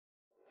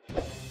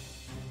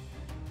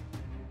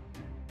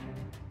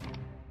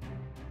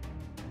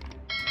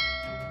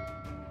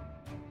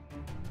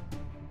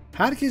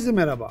Herkese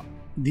merhaba.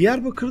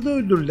 Diyarbakır'da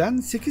öldürülen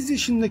 8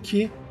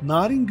 yaşındaki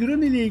Narin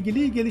Güran ile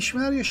ilgili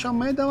gelişmeler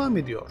yaşanmaya devam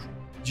ediyor.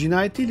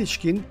 Cinayete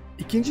ilişkin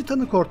ikinci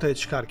tanık ortaya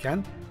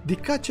çıkarken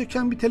dikkat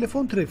çeken bir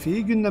telefon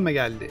trafiği gündeme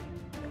geldi.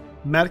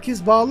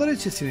 Merkez Bağlar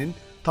ilçesinin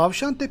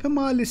Tavşantepe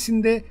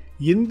mahallesinde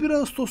 21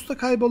 Ağustos'ta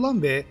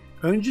kaybolan ve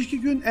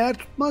önceki gün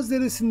Eğertutmaz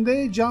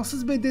Deresi'nde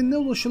cansız bedenine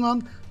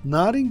ulaşılan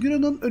Narin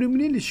Güran'ın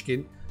ölümüne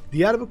ilişkin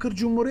Diyarbakır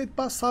Cumhuriyet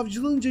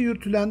Başsavcılığınca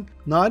yürütülen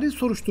Narin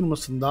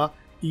soruşturmasında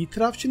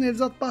İtirafçı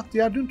Nevzat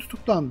Bahtiyar dün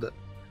tutuklandı.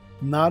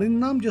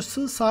 Narin'in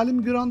amcası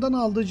Salim Güran'dan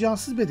aldığı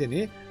cansız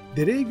bedeni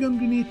dereye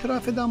gömdüğünü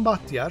itiraf eden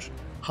Bahtiyar,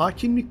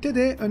 hakimlikte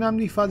de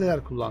önemli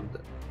ifadeler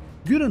kullandı.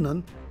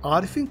 Güran'ın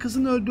Arif'in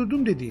kızını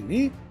öldürdüm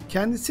dediğini,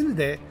 kendisini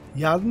de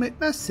yardım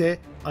etmezse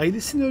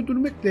ailesini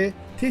öldürmekle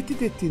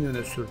tehdit ettiğini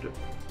öne sürdü.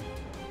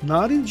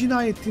 Narin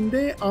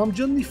cinayetinde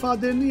amcanın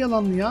ifadelerini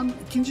yalanlayan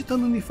ikinci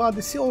tanığın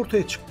ifadesi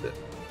ortaya çıktı.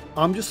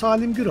 Amca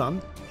Salim Güran,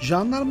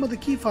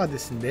 jandarmadaki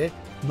ifadesinde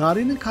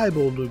Narin'in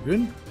kaybolduğu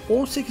gün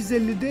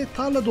 18.50'de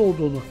tarlada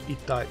olduğunu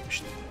iddia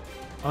etmişti.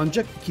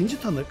 Ancak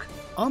ikinci tanık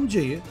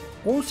amcayı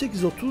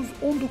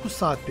 18.30-19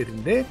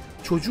 saatlerinde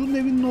çocuğun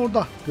evinin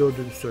orada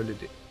gördüğünü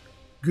söyledi.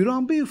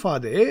 Güran bu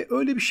ifadeye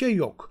öyle bir şey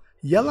yok,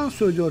 yalan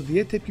söylüyor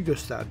diye tepki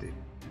gösterdi.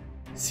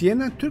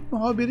 CNN Türk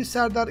muhabiri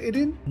Serdar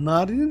Er'in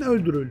Narin'in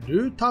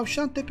öldürüldüğü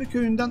Tavşantepe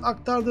köyünden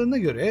aktardığına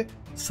göre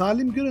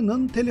Salim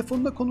Güran'ın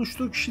telefonda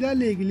konuştuğu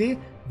kişilerle ilgili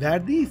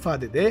verdiği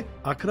ifadede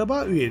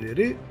akraba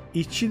üyeleri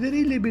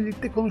işçileriyle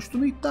birlikte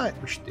konuştuğunu iddia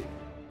etmişti.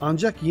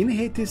 Ancak yeni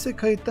HTS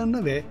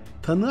kayıtlarına ve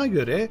tanığa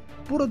göre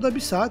burada 1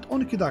 saat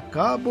 12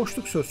 dakika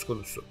boşluk söz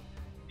konusu.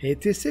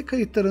 HTS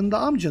kayıtlarında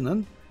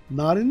amcanın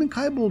Narin'in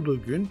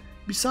kaybolduğu gün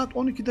 1 saat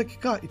 12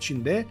 dakika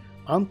içinde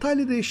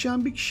Antalya'da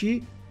yaşayan bir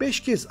kişiyi 5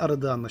 kez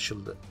aradığı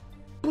anlaşıldı.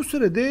 Bu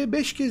sürede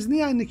 5 kez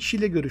niye aynı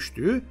kişiyle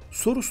görüştüğü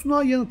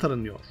sorusuna yanıt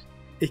aranıyor.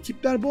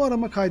 Ekipler bu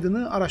arama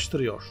kaydını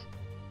araştırıyor.